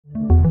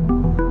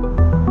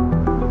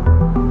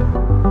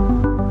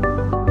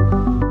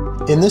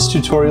In this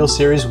tutorial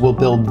series, we'll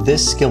build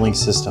this skilling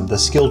system, the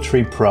Skill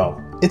Tree Pro.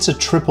 It's a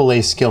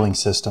AAA skilling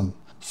system,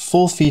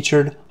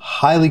 full-featured,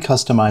 highly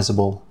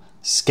customizable,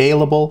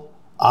 scalable,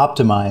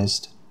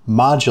 optimized,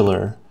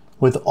 modular,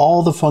 with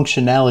all the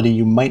functionality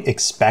you might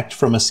expect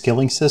from a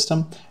skilling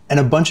system, and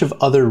a bunch of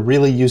other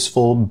really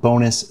useful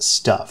bonus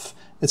stuff.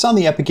 It's on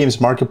the Epic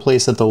Games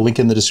Marketplace at the link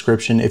in the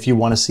description if you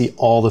want to see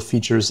all the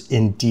features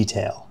in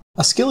detail.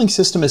 A skilling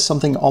system is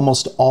something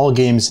almost all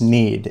games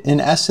need.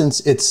 In essence,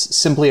 it's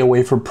simply a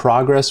way for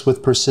progress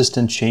with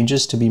persistent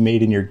changes to be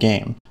made in your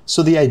game.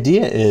 So the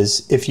idea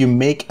is, if you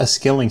make a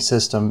skilling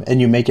system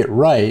and you make it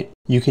right,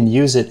 you can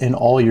use it in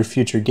all your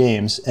future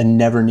games and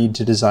never need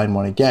to design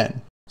one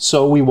again.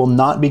 So we will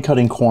not be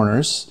cutting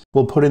corners.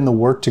 We'll put in the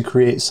work to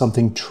create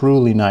something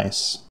truly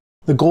nice.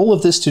 The goal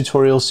of this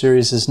tutorial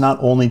series is not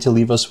only to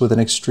leave us with an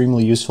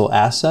extremely useful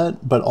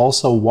asset, but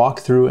also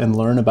walk through and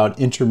learn about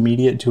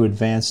intermediate to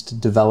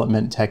advanced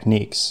development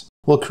techniques.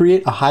 We'll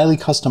create a highly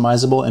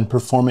customizable and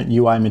performant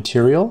UI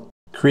material,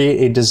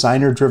 create a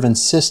designer-driven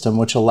system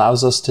which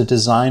allows us to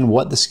design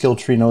what the skill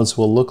tree nodes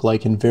will look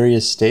like in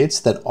various states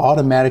that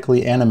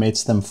automatically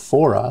animates them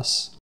for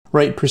us,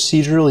 write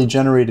procedurally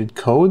generated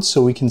code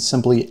so we can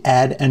simply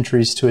add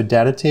entries to a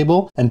data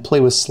table and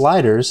play with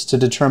sliders to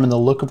determine the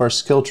look of our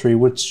skill tree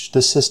which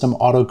the system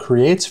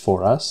auto-creates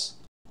for us,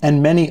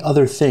 and many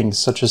other things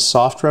such as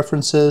soft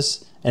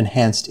references,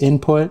 enhanced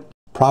input,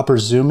 proper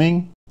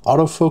zooming,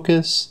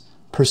 autofocus,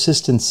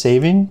 persistent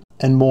saving,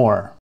 and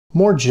more.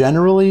 More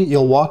generally,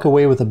 you'll walk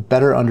away with a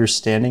better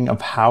understanding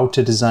of how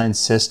to design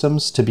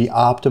systems to be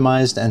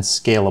optimized and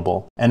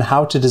scalable, and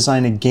how to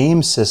design a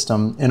game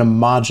system in a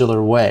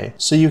modular way,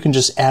 so you can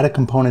just add a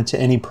component to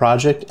any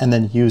project and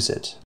then use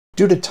it.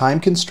 Due to time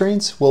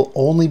constraints, we'll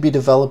only be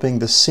developing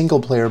the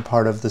single-player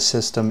part of the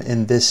system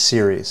in this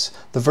series.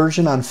 The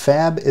version on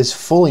Fab is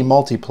fully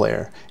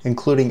multiplayer,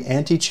 including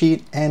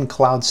anti-cheat and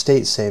cloud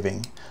state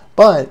saving.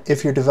 But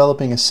if you're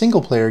developing a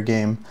single-player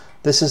game,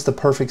 this is the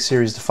perfect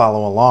series to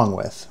follow along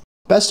with.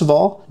 Best of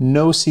all,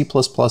 no C++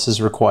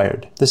 is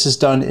required. This is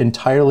done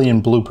entirely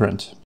in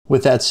Blueprint.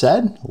 With that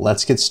said,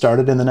 let's get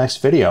started in the next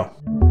video.